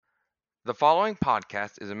The following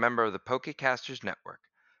podcast is a member of the Pokecasters Network.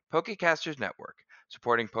 Pokecasters Network,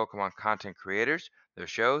 supporting Pokemon content creators, their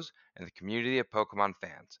shows, and the community of Pokemon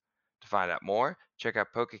fans. To find out more, check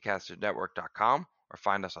out PokecastersNetwork.com or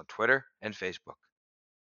find us on Twitter and Facebook.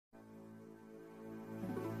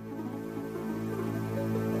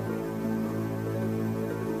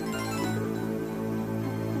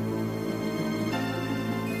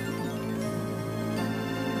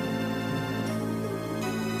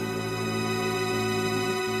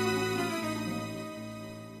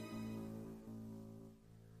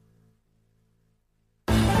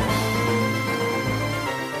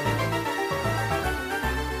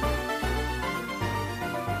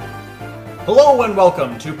 Hello and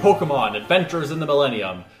welcome to Pokemon Adventures in the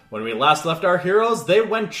Millennium. When we last left our heroes, they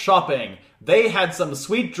went shopping, they had some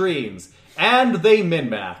sweet dreams, and they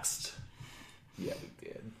min-maxed. Yeah, we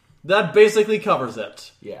did. That basically covers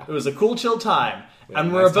it. Yeah. It was a cool chill time.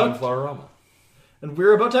 And we're about Floroma. And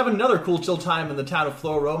we're about to have another cool chill time in the town of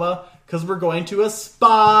Floroma, because we're going to a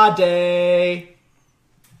spa day.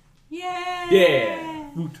 Yay! Yeah.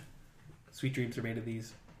 Woot. Sweet dreams are made of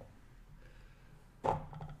these.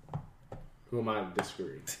 Who am I to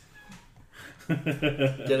disagree?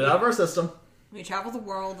 Get it out of our system. We travel the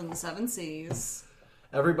world in the 7 seas.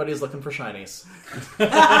 Everybody's looking for shinies.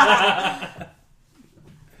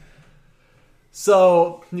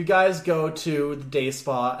 So, you guys go to the day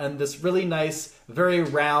spa, and this really nice, very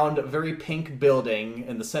round, very pink building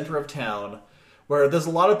in the center of town, where there's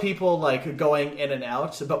a lot of people, like, going in and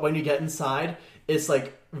out, but when you get inside, it's,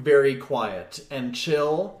 like, very quiet and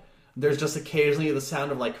chill. There's just occasionally the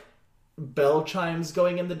sound of, like, bell chimes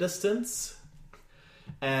going in the distance.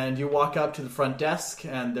 And you walk up to the front desk,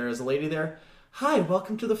 and there's a lady there. Hi,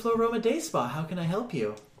 welcome to the Floroma Day Spa. How can I help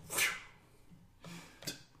you?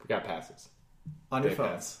 We got passes. On your Day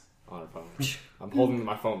phones. pass. On our phone. I'm holding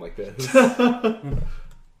my phone like this.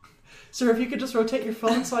 Sir, if you could just rotate your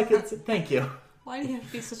phone so I could... Thank you. Why do you have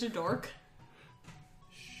to be such a dork?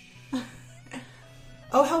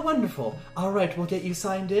 Oh, how wonderful. All right, we'll get you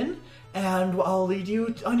signed in, and I'll lead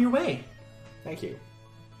you on your way. Thank you.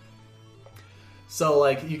 So,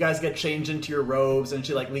 like, you guys get changed into your robes, and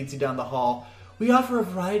she, like, leads you down the hall. We offer a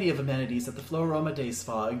variety of amenities at the Floroma Day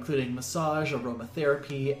Spa, including massage,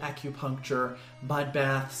 aromatherapy, acupuncture, mud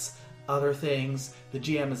baths, other things. The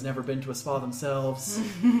GM has never been to a spa themselves.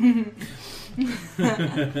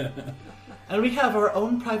 And we have our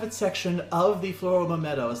own private section of the Floroma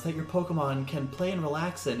Meadows that your Pokemon can play and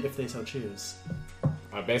relax in if they so choose.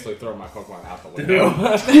 I basically throw my Pokemon out the window.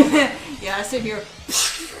 Yeah, I sit here.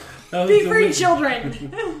 That was Be the free, win-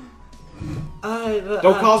 children!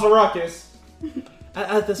 Don't cause a ruckus.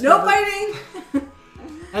 At this No point, fighting!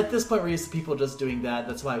 At this point, we're used to people just doing that.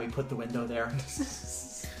 That's why we put the window there.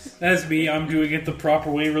 That's me. I'm doing it the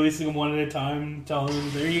proper way, releasing them one at a time, telling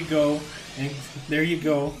them, there you go, and there you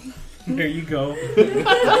go, there you go.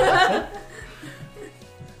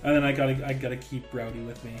 And then I gotta keep Rowdy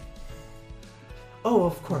with me. Oh,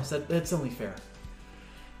 of course. That's only fair.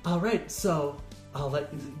 All right, so I'll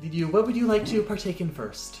let you. What would you like to partake in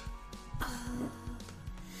first? I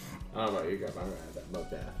don't know about you guys, but I'm gonna have that mud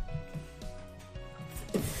bath.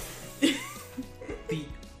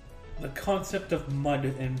 The concept of mud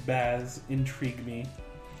and baths intrigue me.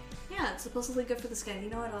 Yeah, it's supposedly good for the skin.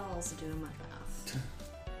 You know what I'll also do in my bath?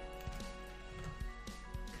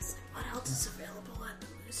 Because what else is available at the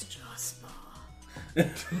Moose Jaw Spa?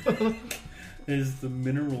 Is the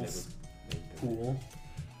minerals pool?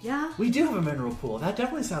 Yeah? We do have a mineral pool. That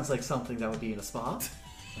definitely sounds like something that would be in a spa.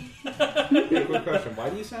 Hey, quick question. Why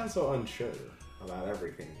do you sound so unsure about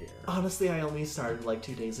everything here? Honestly, I only started like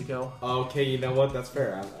 2 days ago. Okay, you know what? That's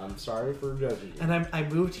fair. I'm sorry for judging you. And I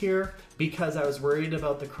moved here because I was worried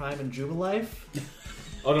about the crime in Jubilife.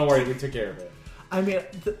 Oh, don't worry. We took care of it. I mean,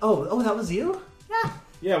 oh, that was you? Yeah.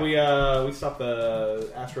 Yeah, we stopped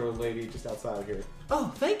the Astro lady just outside of here.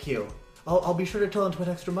 Oh, thank you. I'll be sure to tell him to put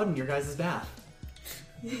extra mud in your guys' bath.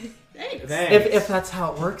 Thanks. Thanks. If that's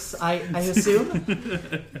how it works, I assume.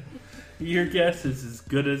 Your guess is as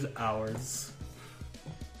good as ours.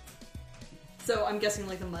 So I'm guessing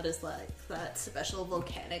like the mud is like that special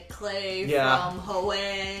volcanic clay Yeah. from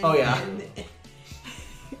Hoenn. Oh, yeah.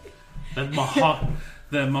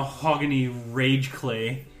 That mahogany rage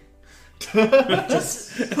clay.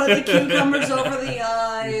 Just put the cucumbers over the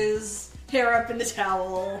eyes, hair up in the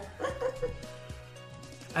towel.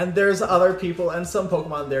 And there's other people and some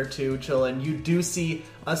Pokemon there too, chilling. You do see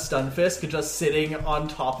a Stunfisk just sitting on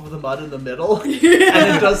top of the mud in the middle. And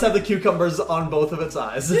it does have the cucumbers on both of its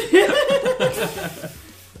eyes.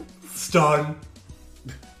 Stun.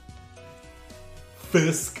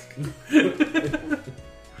 Fisk.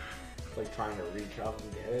 trying to reach up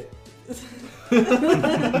and get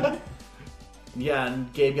it. Yeah,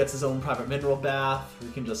 and Gabe gets his own private mineral bath. We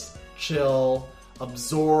can just chill,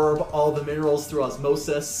 absorb all the minerals through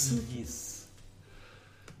osmosis. Yes.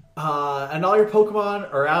 And all your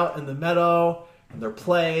Pokemon are out in the meadow, and they're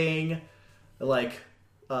playing. Like,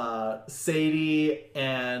 Sadie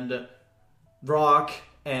and Rock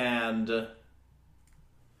and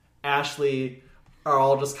Ashley are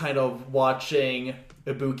all just kind of watching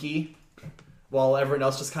Ibuki, while everyone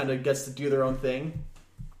else just kind of gets to do their own thing.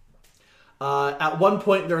 At one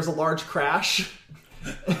point, there's a large crash,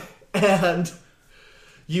 and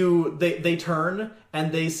they turn,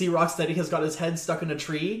 and they see Rocksteady has got his head stuck in a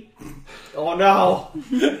tree. Oh no!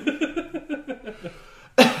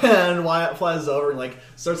 And Wyatt flies over and like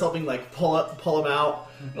starts helping like pull him out,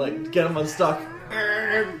 like get him unstuck.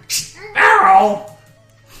 Ow!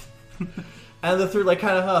 And the three like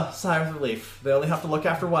kind of sigh of relief. They only have to look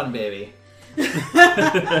after one baby.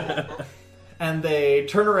 And they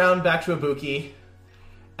turn around back to Ibuki,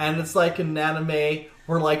 and it's like an anime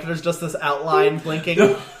where like there's just this outline blinking.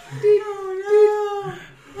 Oh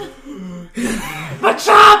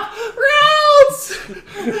Machop! Rounds!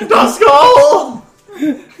 Duskull!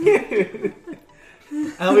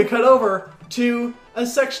 And we cut over to a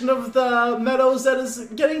section of the meadows that is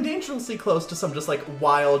getting dangerously close to some just like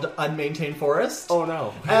wild, unmaintained forest. Oh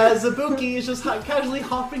no! As Ibuki is just casually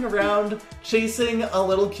hopping around, chasing a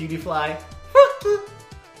little cutie fly.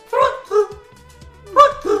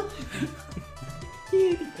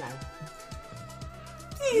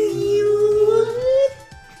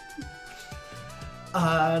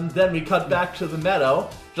 And then we cut back to the meadow,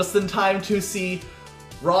 just in time to see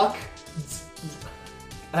Rock.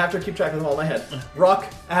 I have to keep track of them all in my head. Rock,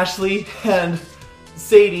 Ashley, and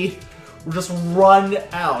Sadie just run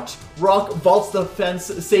out. Rock vaults the fence,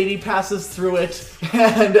 Sadie passes through it,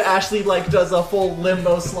 and Ashley like does a full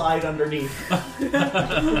limbo slide underneath.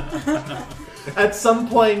 At some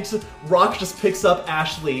point, Rock just picks up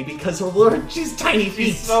Ashley because she's tiny feet.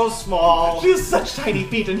 She's so small. She has such tiny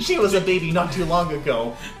feet, and she was a baby not too long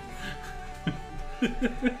ago.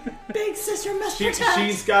 Big sister must protect.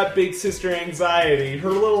 She's got big sister anxiety.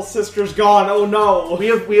 Her little sister's gone. Oh no!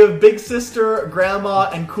 We have big sister,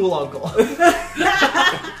 grandma, and cool uncle.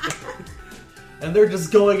 And they're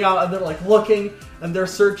just going out and they're like looking and they're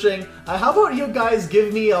searching. How about you guys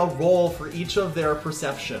give me a roll for each of their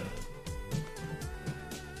perception?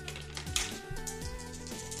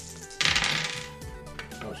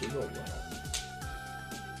 Oh, she's rolled well.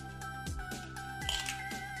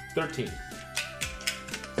 13.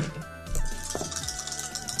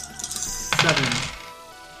 7.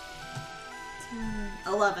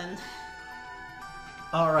 11.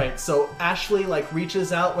 Alright, so Ashley like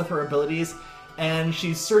reaches out with her abilities and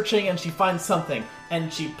she's searching and she finds something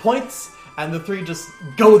and she points and the three just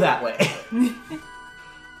go that way.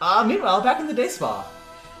 Meanwhile, back in the day spa.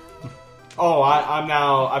 Oh,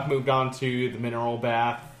 I've moved on to the mineral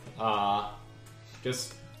bath.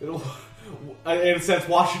 It'll, in a sense,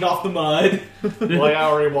 wash it off the mud. Like, I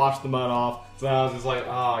already washed the mud off. So I was just like,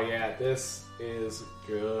 oh yeah, this is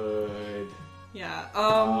good. Yeah.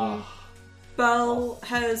 Belle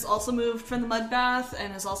has also moved from the mud bath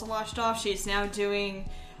and is also washed off. She's now doing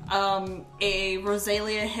a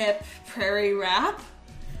Rosalia Hip prairie wrap.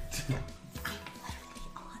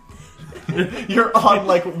 You're on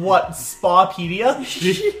like what, Spapedia?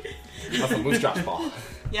 That's a moose drop spa.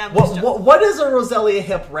 Yeah. What is a Rosalia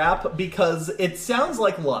hip wrap? Because it sounds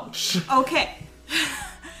like lunch. Okay.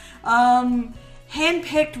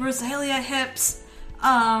 Hand-picked Rosalia hips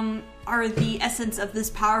are the essence of this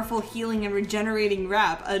powerful healing and regenerating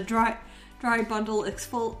wrap. A dry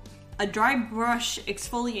brush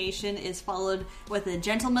exfoliation is followed with a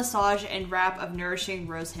gentle massage and wrap of nourishing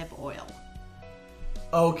rosehip oil.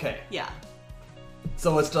 Okay. Yeah.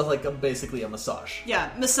 So it's just like basically a massage.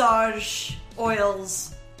 Yeah, massage,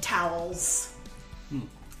 oils, towels.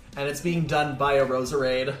 And it's being done by a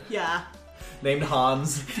Roserade Yeah. named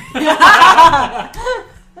Hans.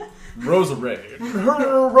 Roserade.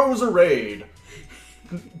 Roserade.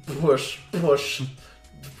 Push.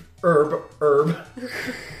 Herb.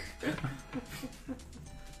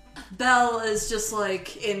 Belle is just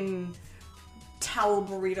like in towel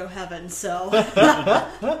burrito heaven, so.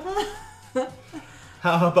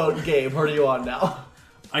 How about Gabe? What are you on now?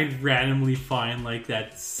 I randomly find like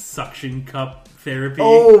that suction cup therapy.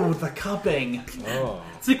 Oh, the cupping. Oh.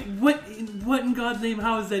 It's like what in God's name?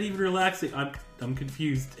 How is that even relaxing? I'm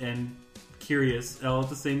confused and curious all at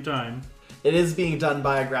the same time. It is being done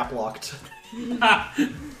by a Grapplocked.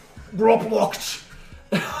 Grapplocked.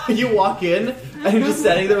 You walk in and he's just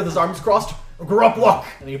standing there with his arms crossed. Gruplok!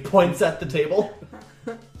 And he points at the table.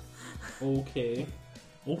 Okay.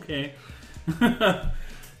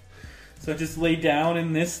 So just lay down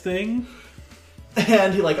in this thing?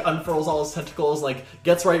 And he, like, unfurls all his tentacles, like,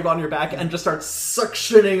 gets right on your back, and just starts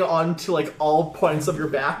suctioning onto, like, all points of your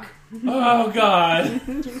back. Oh, God.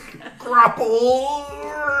 Grapple!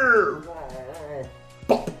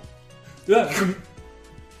 Bop!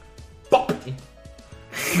 Bop!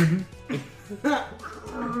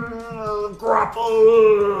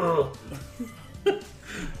 Grapple!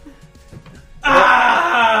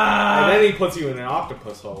 And then he puts you in an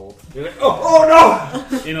octopus hold. You're like, oh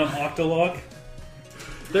no! In an octolock?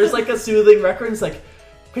 There's like a soothing record. It's like,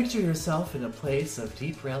 picture yourself in a place of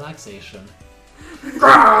deep relaxation.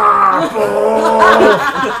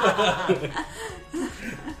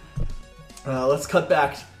 Let's cut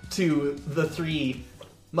back to the three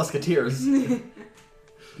musketeers.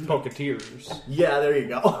 Poketeers. Yeah, there you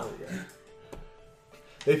go.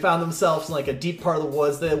 They found themselves in like a deep part of the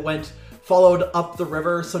woods. They followed up the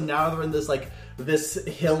river, so now they're in this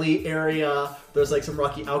hilly area. There's like some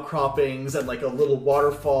rocky outcroppings and like a little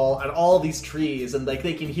waterfall and all these trees, and like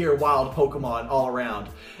they can hear wild Pokemon all around.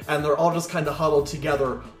 And they're all just kind of huddled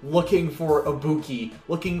together looking for a Buki,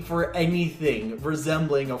 looking for anything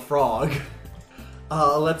resembling a frog.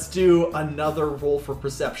 Let's do another roll for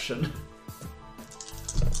perception.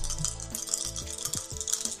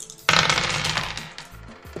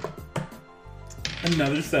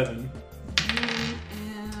 Another 7.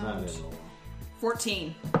 And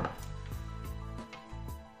 14.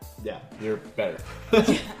 Yeah, you're better.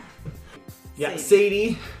 Yeah,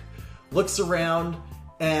 Sadie looks around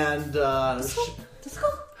and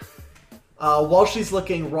while she's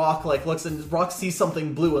looking, Rock looks and Rock sees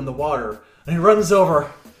something blue in the water, and he runs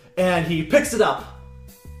over and he picks it up.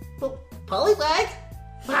 Oh, Poliwag?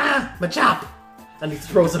 Ah, Machop! And he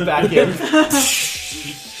throws it back in.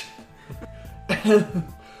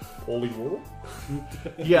 Holy world?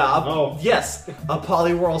 Yeah, yes. A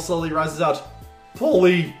Poliwhirl slowly rises out.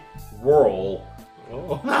 Poliwhirl.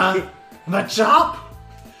 Oh. Machop!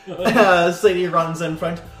 Sadie runs in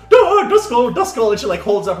front. Duskull! And she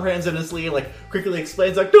holds up her hands in his sleeve, quickly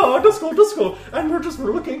explains, Duskull! And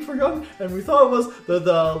we're looking for young, and we thought it was the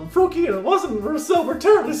Froakie, and it wasn't. We're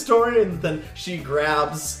terribly sorry. And then she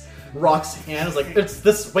grabs Rock's hand, is it's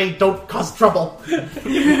this way, don't cause trouble.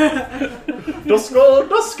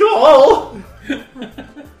 Duskull!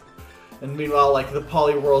 And meanwhile, the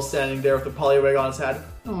Poliwhirl's standing there with the Poliwag on his head.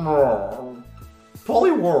 Poliwhirl.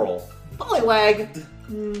 Poliwag.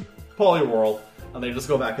 Poliwhirl. And they just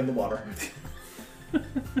go back in the water.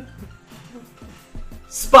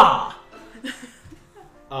 Spa!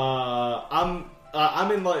 I'm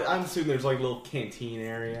assuming there's a little canteen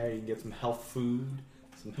area. You can get some health food,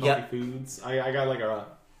 some healthy foods. I got what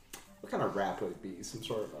kind of wrap would it be? Some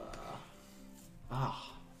sort of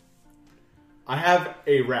I have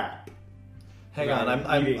a wrap. Hang on,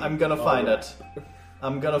 I'm gonna find it.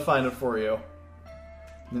 I'm gonna find it for you.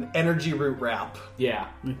 An energy root wrap. Yeah.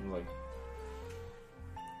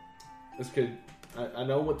 This could. I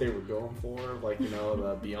know what they were going for,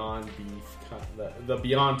 the Beyond Beef, the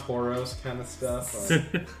Beyond Toros kind of stuff.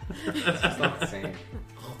 It's not the same.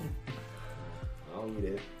 I'll eat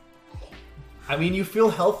it. I mean, you feel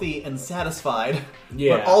healthy and satisfied,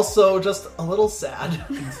 Yeah. but also just a little sad.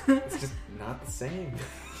 It's just not the same.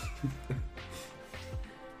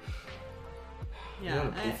 Yeah.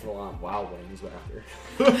 I'm gonna beef on Wild Wings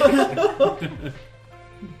after.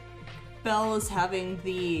 Belle is having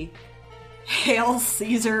the Hail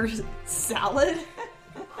Caesar salad.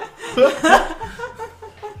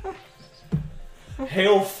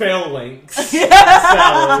 Hail Phalanx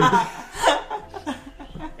salad.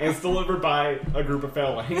 And it's delivered by a group of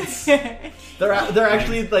Phalanx. They're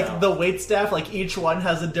actually the wait staff. Each one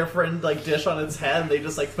has a different dish on its head. And they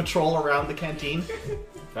just patrol around the canteen.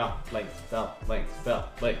 Phalanx.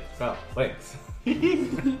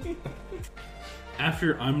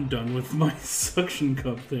 After I'm done with my suction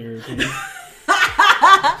cup therapy.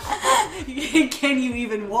 Can you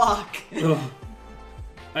even walk? Ugh.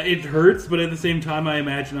 It hurts, but at the same time, I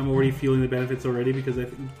imagine I'm already feeling the benefits already, because I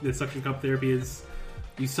think the suction cup therapy is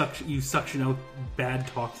you suction out bad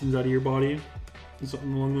toxins out of your body,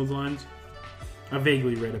 something along those lines. I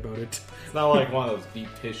vaguely read about it. It's not like one of those deep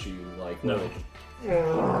tissue No.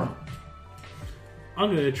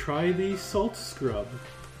 I'm gonna try the salt scrub.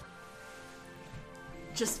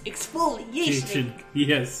 Just exfoliation.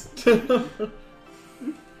 Yes.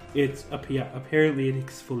 It's apparently it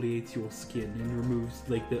exfoliates your skin and removes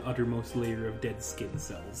the uttermost layer of dead skin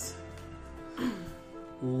cells.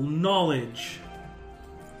 Knowledge.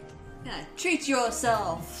 Yeah, treat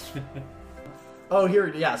yourself. Oh,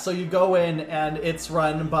 here, yeah. So you go in, and it's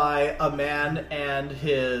run by a man and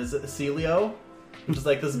his Celio, which is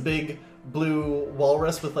like this big blue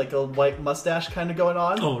walrus with like a white mustache kind of going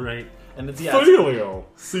on. Oh, right. And it's Celio.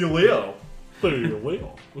 Celio.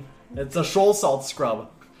 Celio. It's a shoal salt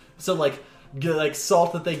scrub. So like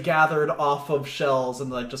salt that they gathered off of shells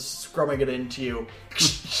and like just scrubbing it into you.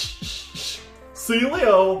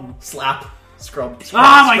 Celio. Slap. Scrub.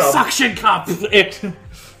 Ah, my scrub. suction cup! It.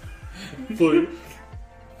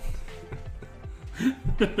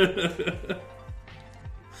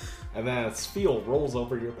 And then a Spheal rolls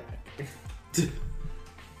over your back.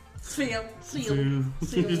 Seal.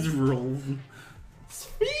 Just roll.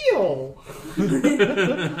 Spheal!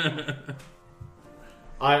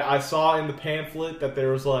 I saw in the pamphlet that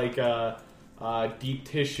there was like a deep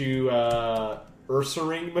tissue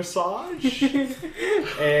Ursaring massage.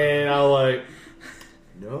 And I was like,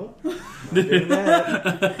 no, not doing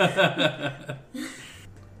that.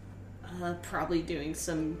 Probably doing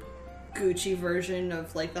some Gucci version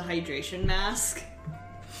of like the hydration mask.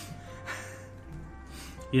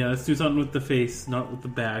 Yeah, let's do something with the face, not with the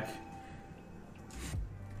back.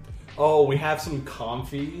 Oh, we have some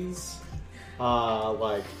comfies,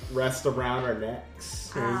 like rest around our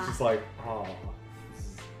necks. And it's just like, oh,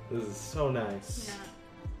 this is so nice.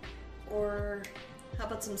 Yeah. Or how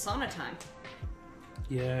about some sauna time?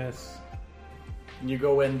 Yes. And you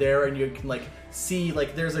go in there and you can like see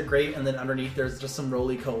like there's a grate and then underneath there's just some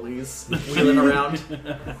roly-colies wheeling around.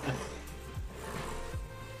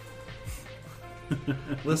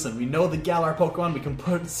 Listen, we know the Galar Pokemon. We can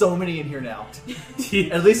put so many in here now.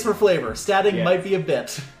 At least for flavor. Statting Yeah. might be a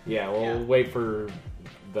bit. Yeah, we'll Yeah. wait for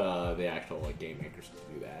the actual like game makers to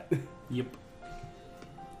do that. Yep.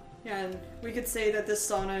 Yeah, and we could say that this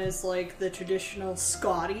sauna is like the traditional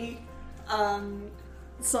Scotty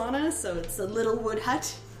sauna, so it's a little wood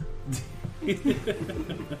hut.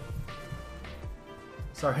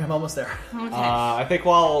 Sorry, I'm almost there. Okay. I think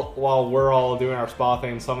while we're all doing our spa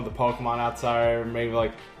thing, some of the Pokemon outside are maybe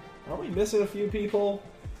like, are we missing a few people?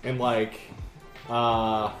 And like,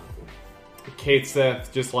 Kate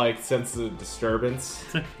Seth just like senses a disturbance.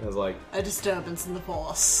 I was like, A disturbance in the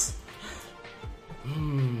force.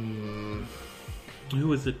 Who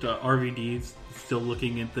was it? RVD's still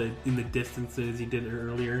looking at in the distance as he did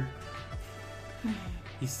earlier.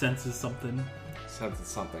 He senses something. senses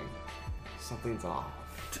something. Something's off.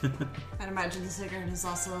 I'd imagine the cigarette is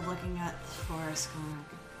also looking at the forest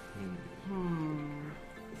going,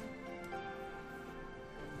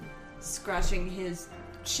 scratching his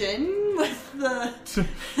chin with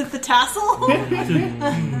the tassel.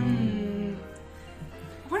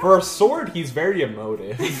 For a sword, he's very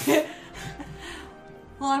emotive.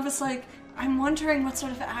 Well, I was like, I'm wondering what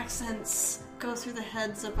sort of accents go through the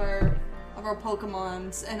heads of our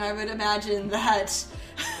Pokemons, and I would imagine that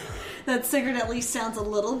that Sigurd at least sounds a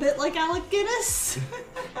little bit like Alec Guinness.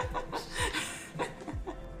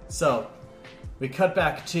 So, we cut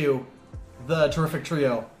back to the terrific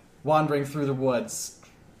trio wandering through the woods.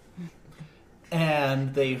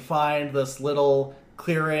 And they find this little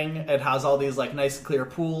clearing. It has all these like nice clear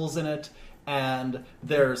pools in it. And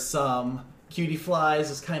there's some cutie flies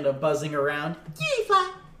just kind of buzzing around. Cutie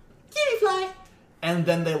fly! Cutie fly! And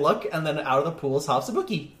then they look, and then out of the pools hops a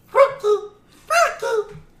Bookie.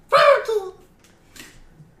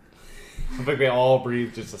 I think they all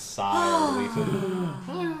breathe just a sigh of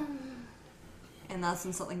relief. And that's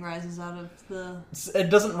when something rises out of the... It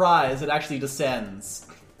doesn't rise, it actually descends.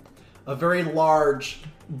 A very large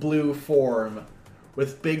blue form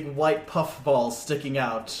with big white puff balls sticking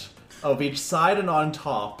out of each side and on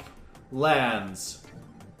top lands.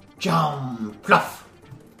 Jump! Fluff!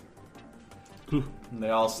 And they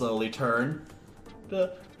all slowly turn.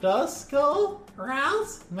 Does go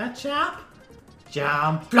rouse, my chap?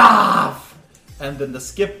 Jump! Fluff! And then the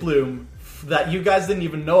skip bloom that you guys didn't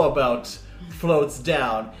even know about floats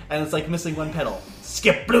down, and it's like missing one petal.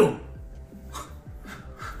 Skip bloom!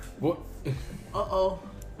 What? Uh-oh.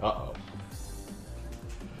 Uh-oh.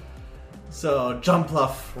 So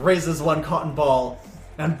Jumpluff raises one cotton ball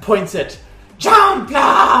and points it.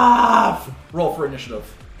 Jumpluff! Roll for initiative.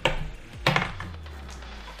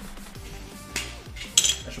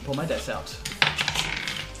 I should pull my dice out.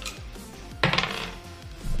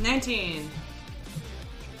 19.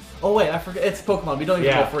 Oh wait, I forget. It's Pokemon. We don't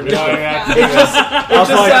even Yeah. roll for we initiative. don't even have to It do just, that. it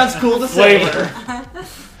just like, sounds cool to say.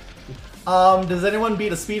 flavor. Does anyone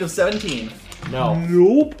beat a speed of 17? No.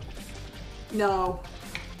 Nope. No.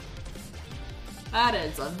 That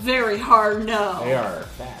is a very hard no. They are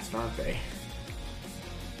fast, aren't they?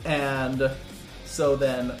 And so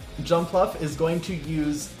then Jumpluff is going to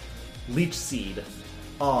use Leech Seed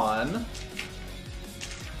on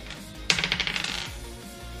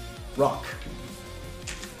Rock.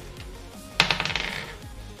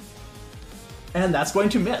 And that's going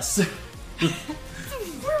to miss.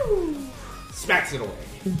 Smacks it away.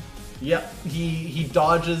 Yep, he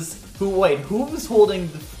dodges. Who's holding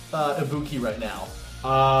Ibuki right now?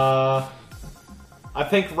 I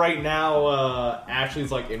think right now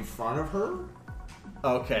Ashley's like in front of her.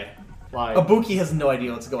 Okay. Like Ibuki has no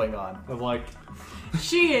idea what's going on. like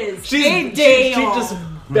She is. She Dale. just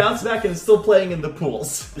bounced back and is still playing in the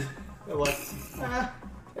pools. they're like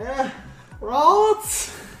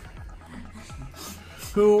Ralts.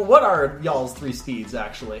 What are y'all's 3 speeds,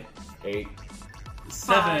 actually? 8.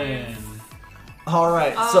 7.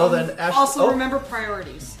 Alright, so then Ashley... Also, remember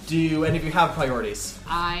priorities. Do any of you have priorities?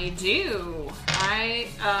 I do.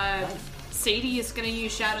 Sadie is going to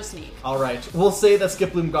use Shadow Sneak. Alright, we'll say that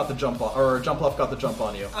Skiploom got the jump on, or Jumpluff got the jump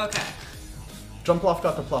on you. Okay. Jumpluff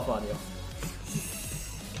got the pluff on you.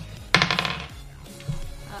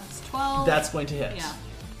 That's 12. That's going to hit. Yeah.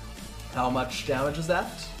 How much damage is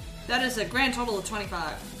that? That is a grand total of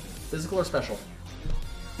 25. Physical or special?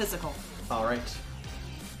 Physical. Alright.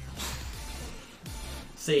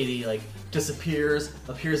 Sadie, like, disappears,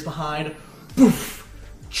 appears behind. Poof!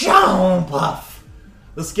 Jumpluff!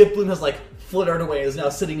 The Skiploom has, like, flittered away, is now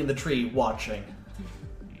sitting in the tree, watching.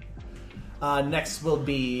 Next will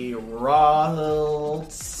be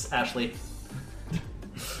Ashley.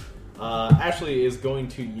 Ashley is going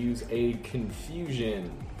to use a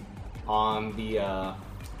confusion on the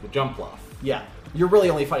Jumpluff. Yeah, you're really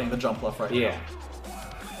only fighting the Jumpluff right Yeah. now.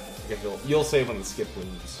 I guess you'll save when the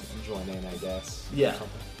Skiplooms join in, I guess. or Yeah.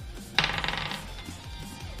 something.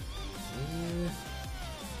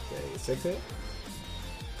 Okay, 6 hit.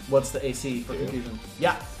 What's the AC for 2. confusion?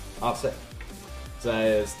 Yeah. I'll say. So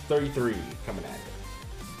it's 33 coming at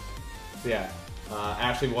you. Yeah.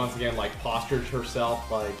 Ashley once again like postures herself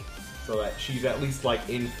like so that she's at least like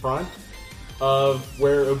in front of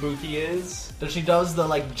where Ibuki is. Does she does the,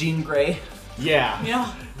 like, Jean Grey? Yeah.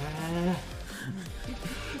 Yeah.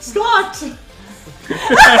 Scott!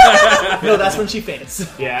 No, that's when she faints.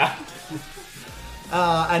 Yeah.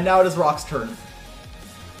 And now it is Rock's turn.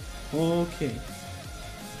 Okay.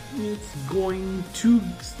 It's going to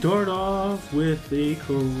start off with a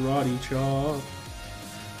karate chop.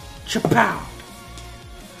 Chapow!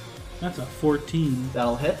 That's a 14.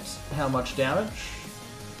 That'll hit. How much damage?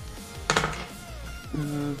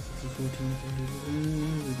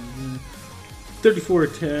 34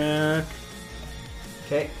 attack.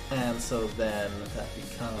 Okay, and so then that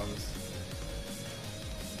becomes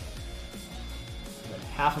then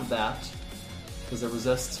half of that, because it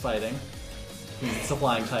resists fighting. It's a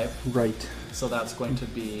flying type, Right. so that's going to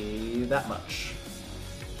be that much.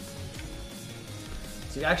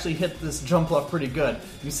 So you actually hit this Jumpluff pretty good.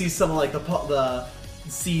 You see some of like the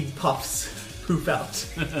seed puffs poof out.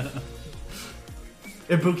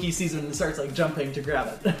 Ibuki sees it and starts like jumping to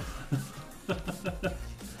grab it.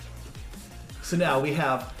 So now we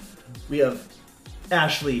have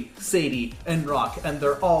Ashley, Sadie, and Rock, and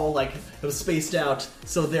they're all like spaced out,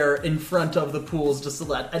 so they're in front of the pools just so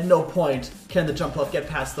that at no point can the Jumpluff get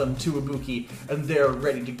past them to Ibuki, and they're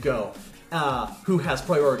ready to go. Who has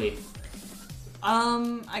priority?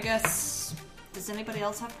 I guess. Does anybody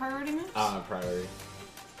else have priority moves? Priority.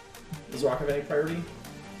 Does Rock have any priority?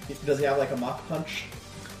 Does he have like a Mach Punch?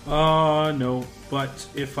 No. But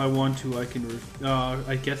if I want to, I can.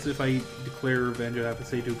 I guess if I declare revenge, I have to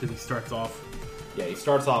say to because he starts off. Yeah, he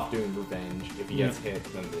starts off doing revenge. If he gets hit,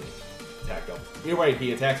 then the attack goes. Either way,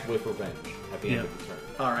 he attacks with revenge at the end of the turn.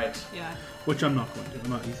 Alright. Yeah. Which I'm not going to. I'm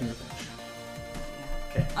not using revenge.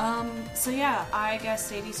 So yeah, I guess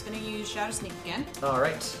Sadie's gonna use Shadow Sneak again.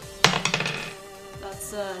 Alright.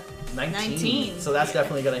 That's 19. So that's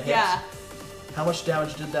definitely gonna hit. Yeah. How much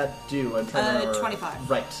damage did that do? I'm trying to remember. 25.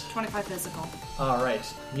 Right. 25 physical.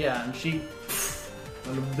 Alright. Yeah, and she...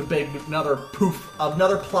 The big, another poof,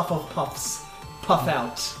 another pluff of puffs. Puff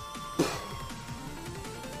out.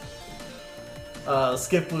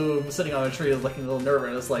 Skiploom sitting on a tree is looking a little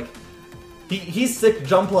nervous. Like, he's sick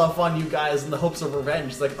Jumpluff on you guys in the hopes of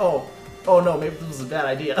revenge. He's like, oh no, maybe this was a bad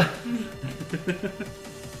idea.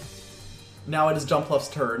 Now it is Jumpluff's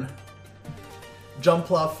turn.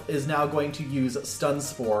 Jumpluff is now going to use Stun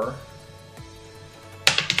Spore.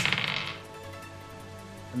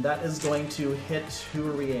 And that is going to hit, who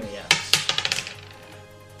are we aiming at?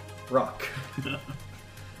 Rock.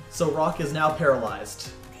 So Rock is now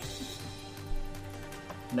paralyzed.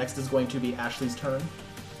 Next is going to be Ashley's turn.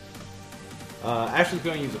 Ashley's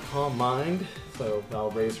going to use a Calm Mind, so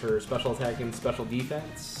that'll raise her special attack and special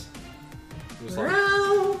defense. Just like,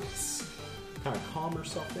 kind of calm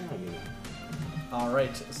herself down, you know.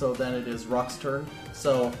 Alright, so then it is Rock's turn.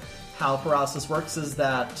 So how paralysis works is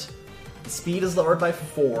that the speed is lowered by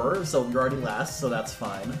 4, so you're already last, so that's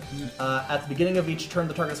fine. At the beginning of each turn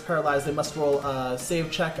the target is paralyzed, they must roll a save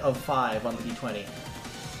check of 5 on the d20.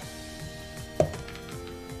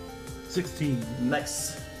 16.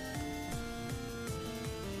 Nice.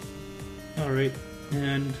 Alright,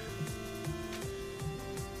 and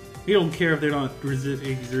he don't care if they're not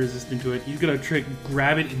resistant to it. He's gonna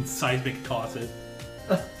grab it and seismic toss it.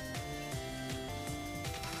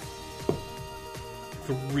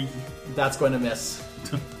 3. That's going to miss.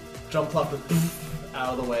 Jump Pluff out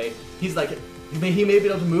of the way. He's like, he may be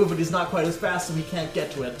able to move, but he's not quite as fast, so he can't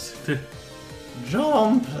get to it.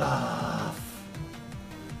 Jump Pluff.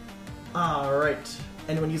 Alright.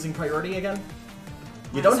 Anyone using priority again?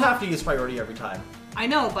 You don't have to use priority every time. I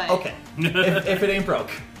know, but... Okay. if it ain't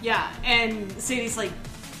broke. Yeah, and Sadie's like,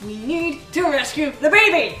 we need to rescue the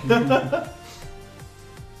baby! That's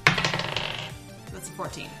a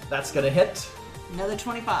 14. That's gonna hit. Another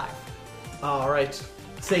 25. Alright.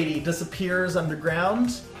 Sadie disappears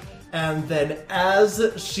underground, and then as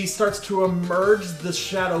she starts to emerge, the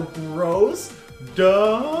shadow grows,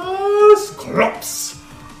 does clumps,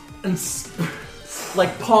 and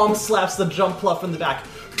like palm slaps the Jump Pluff in the back.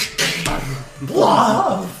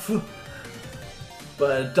 Bluff!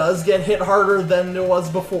 But it does get hit harder than it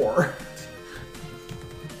was before.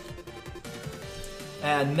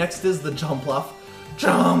 And next is the Jump Pluff.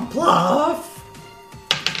 Jump Pluff!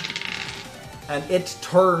 And it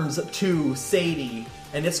turns to Sadie,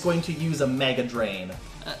 and it's going to use a Mega Drain.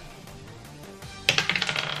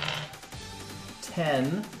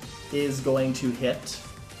 10 is going to hit.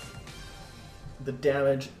 The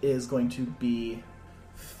damage is going to be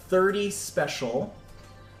 30 special,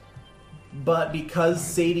 but because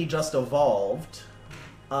Sadie just evolved,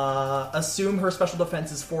 assume her special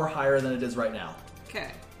defense is 4 higher than it is right now.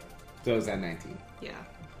 Okay. So is that 19? Yeah.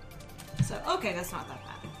 So, okay, that's not that bad.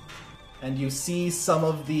 And you see some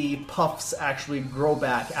of the puffs actually grow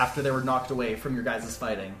back after they were knocked away from your guys'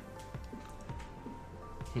 fighting.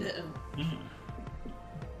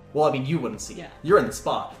 Well, I mean, you wouldn't see it. Yeah. You're in the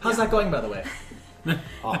spot. How's that going, by the way?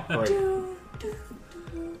 Oh, great.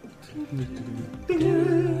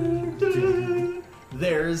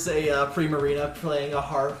 There's a Primarina playing a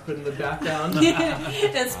harp in the background.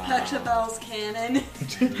 It's Pechabel's cannon.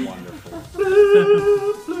 Wonderful.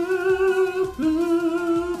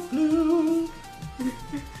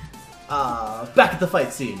 Back at the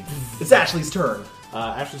fight scene. It's Ashley's turn.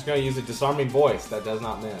 Ashley's going to use a disarming voice that does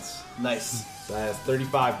not miss. Nice. So that has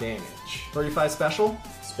 35 damage. 35 special?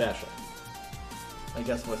 Special. I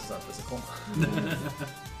guess voice is not physical.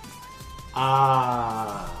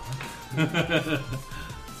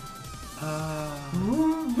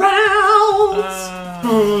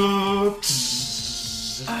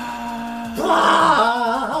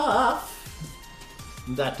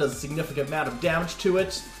 That does a significant amount of damage to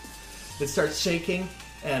it. It starts shaking,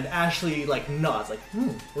 and Ashley nods,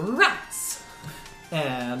 rats!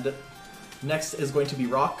 And next is going to be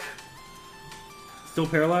Rock. Still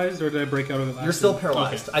paralyzed, or did I break out of it last You're still time?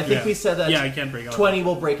 paralyzed. Okay. I think we said that I can't break out. 20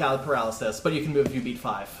 will break out of paralysis, but you can move if you beat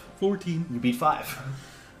 5. 14. You beat 5.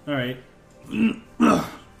 Alright.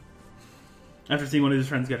 After seeing one of his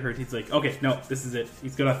friends get hurt, he's like, okay, no, this is it.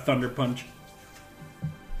 He's got a thunder punch.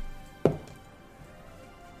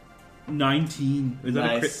 19. Is that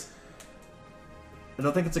a crit? Nice. I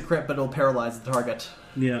don't think it's a crit, but it'll paralyze the target.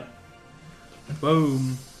 Yeah.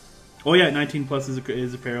 Boom. Oh yeah, 19 plus is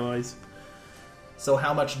a paralyze. So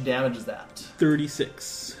how much damage is that?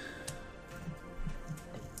 36.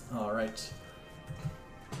 Alright.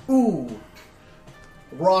 Ooh.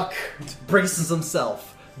 Rock braces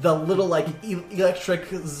himself. The little, electric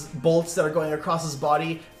bolts that are going across his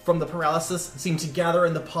body from the paralysis seem to gather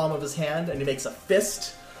in the palm of his hand, and he makes a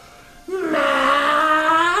fist.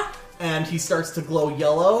 And he starts to glow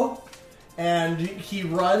yellow. And he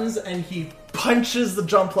runs and he punches the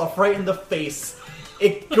Jump Pluff right in the face.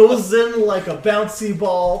 It goes in like a bouncy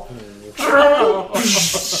ball.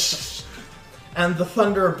 And the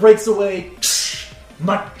thunder breaks away.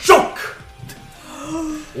 Machoke!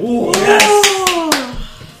 Ooh, yes!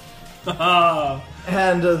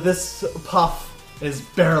 And this puff is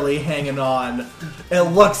barely hanging on. It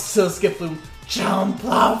looks to Skiploom. Jump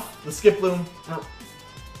Pluff! The Skiploom.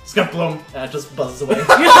 Skiploom! And it just buzzes away.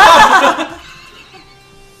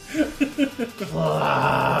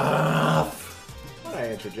 Pluff! I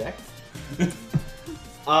interject.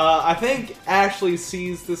 I think Ashley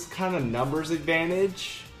sees this kind of numbers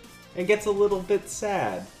advantage and gets a little bit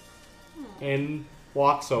sad and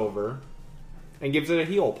walks over and gives it a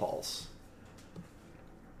heal pulse.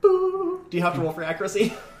 Boo. Do you have to roll for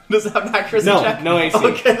accuracy? Does it have an accuracy No, check? no AC.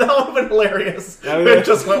 Okay, that would have been hilarious. That would- It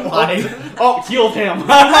just went wide. Oh, healed him.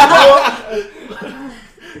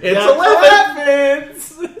 It's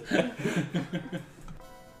 11!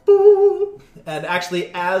 Boo. And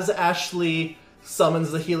actually, as Ashley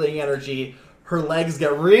summons the healing energy, her legs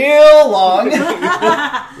get real long, It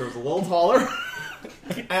was a little taller.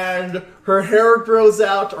 and her hair grows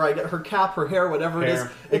out, or I get her cap, her hair, whatever it is.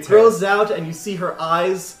 Hair. It It's grows out, and you see her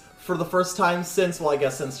eyes for the first time since, well, I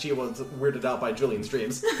guess since she was weirded out by Julian's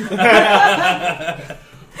dreams.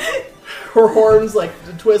 Her horns like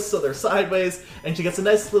twist so they're sideways, and she gets a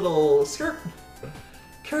nice little skirt.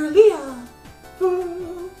 Curlia!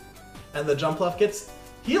 And the Jumpluff gets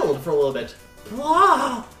healed for a little bit.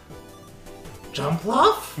 Blah!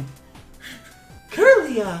 Jumpluff?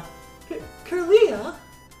 Curlia! Curlia?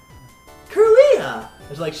 Curlia!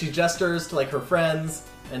 It's like she gestures to like her friends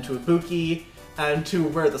and to Ibuki and to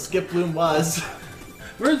where the skip bloom was.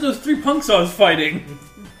 Where's those 3 punks I was fighting?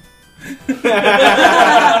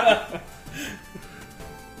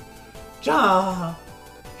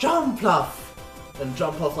 Jumpluff! And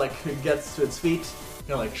Jumpluff like gets to its feet,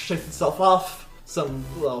 like shakes itself off. Some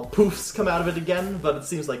little poofs come out of it again, but it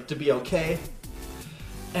seems like to be okay.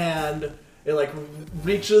 And it like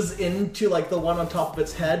reaches into like the one on top of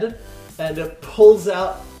its head, and it pulls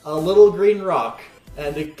out a little green rock,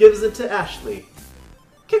 and it gives it to Ashley.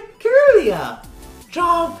 Curlia!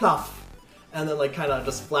 Jumpluff! And then like kind of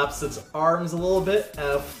just flaps its arms a little bit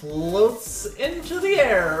and floats into the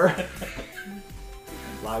air.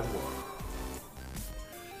 Live war.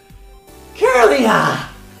 Curlia!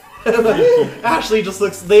 Ashley just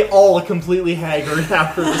looks, they all look completely haggard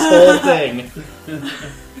after this whole thing.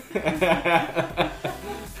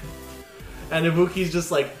 And Ibuki's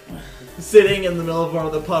just like sitting in the middle of one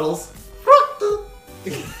of the puddles.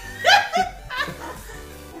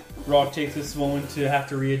 Rock takes this moment to have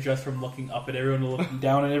to readjust from looking up at everyone to looking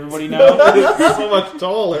down at everybody now. So much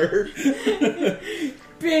taller.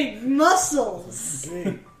 Big muscles.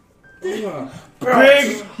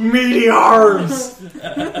 Big meaty arms!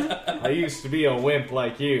 I used to be a wimp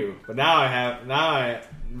like you, but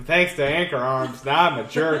thanks to Anchor Arms, now I'm a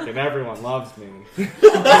jerk and everyone loves me.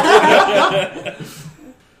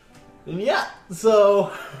 And yeah,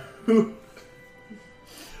 so who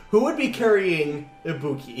would be carrying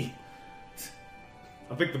Ibuki?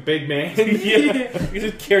 I pick the big man. Yeah, you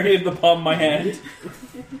just carry it in the palm of my hand.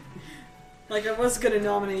 Like, I was gonna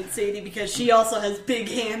nominate Sadie because she also has big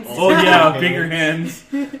hands. Oh yeah, bigger hands.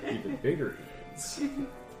 Even bigger hands.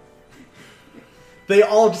 They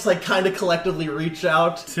all just like kind of collectively reach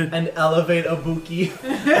out and elevate Ibuki,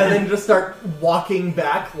 and then just start walking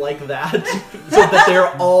back like that, so that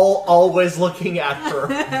they're all always looking at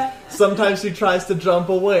her. Sometimes she tries to jump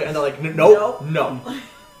away, and they're like, "Nope, no,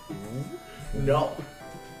 no."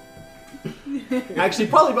 Actually,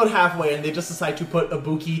 probably about halfway, and they just decide to put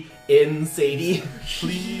Ibuki in Sadie.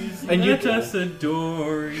 Please And let you- us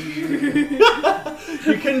adore you.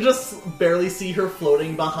 You can just barely see her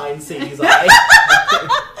floating behind Sadie's eye.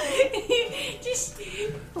 Just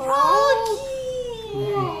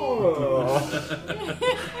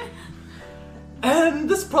And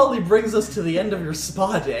this probably brings us to the end of your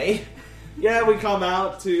spa day. Yeah, we come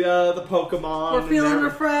out to the Pokemon. we're and feeling they're-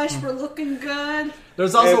 refreshed. We're looking good.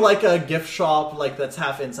 There's also And- like a gift shop, like that's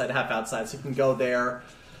half inside, half outside, so you can go there.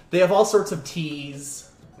 They have all sorts of teas,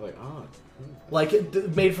 Like, oh. like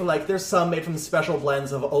made from like there's some made from special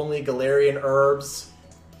blends of only Galarian herbs.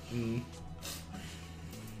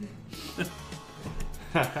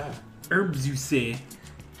 Herbs, you say?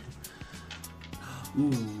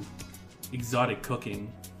 Ooh, exotic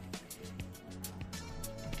cooking.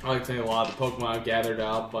 I like to think a lot of the Pokemon have gathered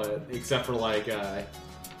up, but except for like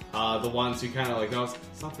the ones who kind of like, oh,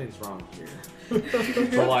 something's wrong here.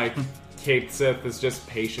 So like, Cape Sith is just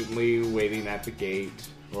patiently waiting at the gate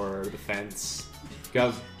or the fence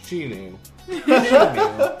because she knew. She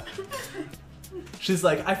knew. She's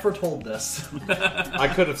like, I foretold this. I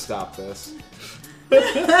could have stopped this, but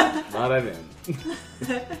I didn't.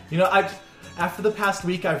 You know, after the past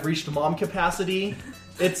week, I've reached mom capacity.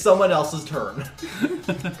 It's someone else's turn.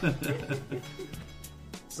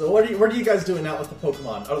 So what are you guys doing out with the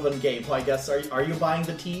Pokemon other than Gabe? I guess are you buying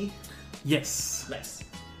the tea? Yes. Nice.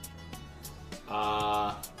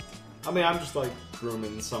 I mean, I'm just like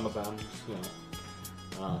grooming some of them, you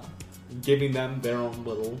know, giving them their own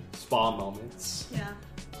little spa moments.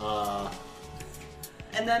 Yeah.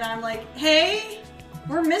 And then I'm like, hey,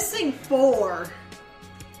 we're missing 4.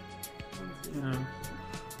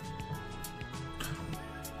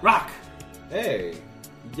 Rock. Hey,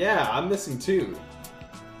 yeah, I'm missing 2.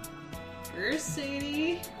 Where's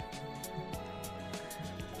Sadie?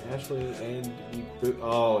 Ashley and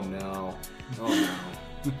oh no. Oh no.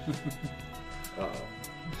 Uh-oh.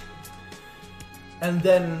 And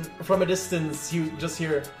then from a distance, you just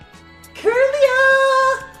hear,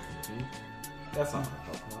 Curlia! That's not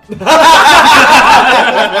my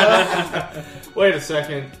Pokemon. Wait a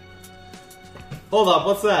second. Hold up,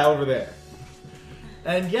 what's that over there?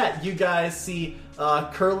 And yeah, you guys see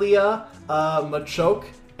Curlia, Machoke,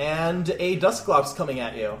 and a Dusclops coming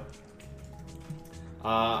at you.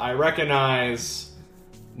 I recognize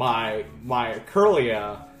my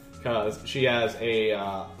Curlia because she has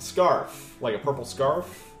a scarf, like a purple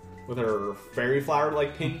scarf with her fairy flower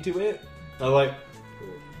like pinned to it. I'm like,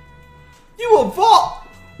 you evolved?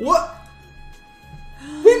 What?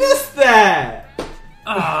 We missed that.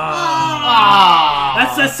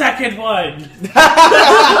 That's the second one.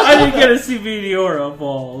 I didn't get to see Meteora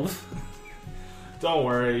evolve. Don't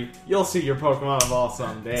worry, you'll see your Pokemon evolve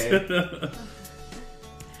someday.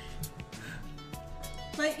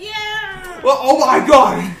 But yeah! Well, oh my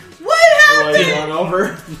god! What happened? Like, run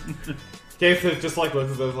over. Gabe just like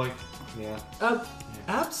looks at those like, yeah.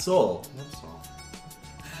 Absol. That's all.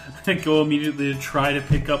 I go immediately to try to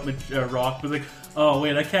pick up a rock, but like, oh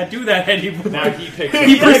wait, I can't do that anymore. Now he picks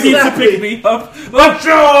He up. proceeds to pick me up.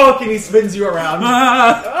 Machoke! And he spins you around.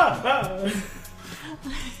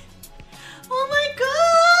 Oh my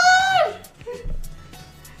god!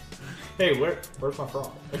 Hey, where's my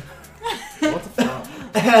frog? What's a frog?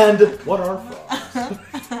 And What are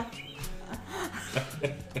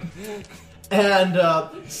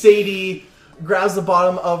frogs? Sadie grabs the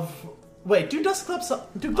bottom of. Wait, do Dusclops I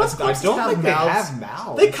have don't think they mouths? have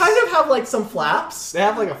mouths. They kind of have like some flaps. They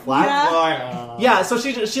have like a flap. Yeah. Like, Yeah, so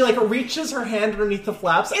she like reaches her hand underneath the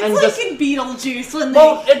flaps It's and like just. in Beetlejuice when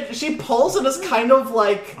Well, she pulls and it's kind of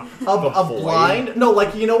like a void. blind. No,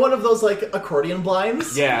 like you know one of those like accordion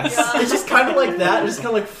blinds. Yes. It's just kind of like that. It just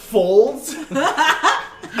kind of like folds,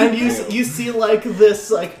 and you see like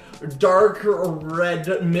this like dark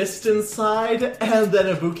red mist inside, and then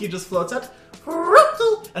Ibuki just floats out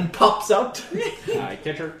and pops out. I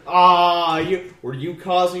catch her. Were you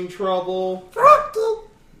causing trouble?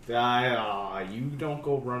 You don't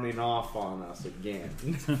go running off on us again.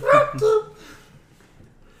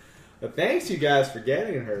 But thanks you guys for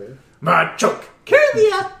getting her. Machoke,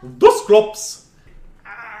 Curlia, Dusclops.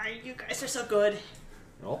 You guys are so good.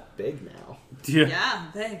 They're all big now. Yeah. Yeah,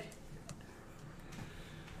 big.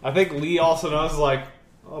 I think Lee also knows, like,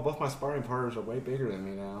 oh, both my sparring partners are way bigger than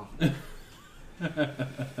me now.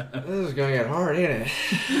 This is gonna get hard, ain't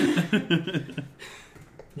it?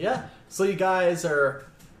 Yeah. So you guys you're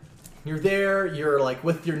there. You're like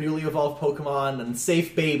with your newly evolved Pokemon and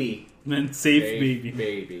safe baby. And then safe baby.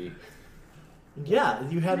 Baby. Yeah,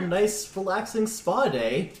 you had a nice, relaxing spa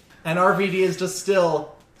day, and RVD is just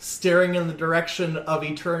still staring in the direction of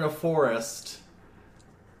Eterna Forest.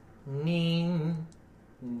 Nin,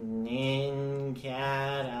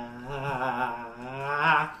 Ninkata.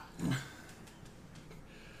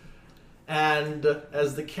 And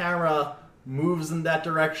as the camera moves in that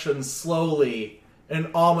direction slowly and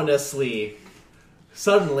ominously,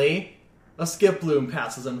 suddenly a Skiploom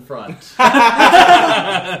passes in front.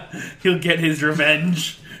 He'll get his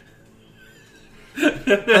revenge. And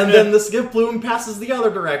then the Skiploom passes the other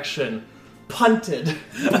direction. Punted.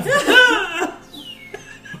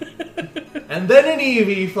 And then an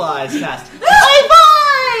Eevee flies past.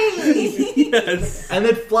 Bye-bye! Yes. And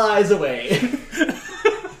it flies away.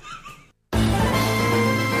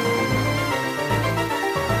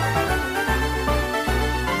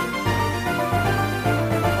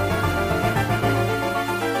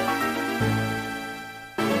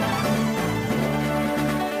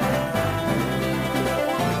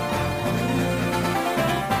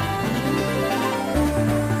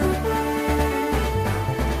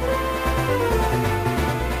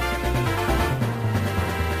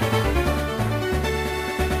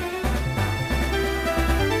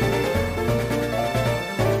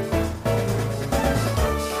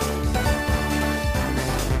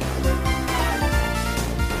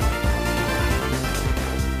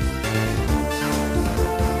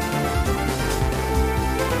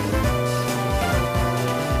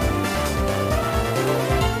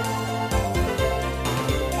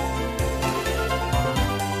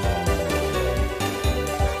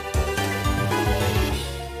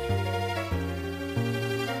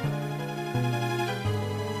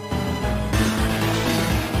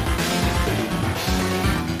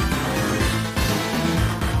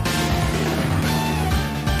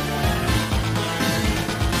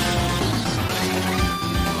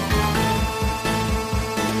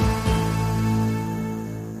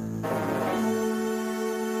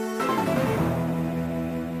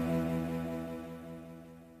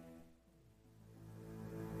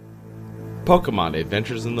 Pokemon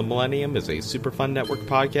Adventures in the Millennium is a Super Fun Network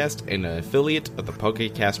podcast and an affiliate of the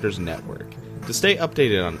Pokecasters Network. To stay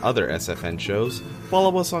updated on other SFN shows,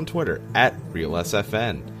 follow us on Twitter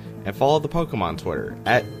 @RealSFN, and follow the Pokemon Twitter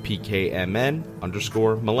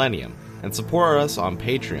 @PKMN_Millennium, and support us on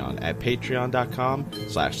Patreon at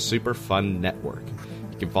patreon.com/superfunnetwork.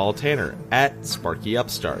 You can follow Tanner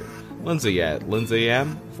 @SparkyUpstart, Lindsay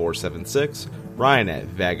 @LindsayM476, Ryan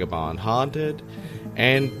 @VagabondHaunted,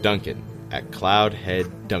 and Duncan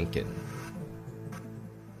 @CloudheadDuncan.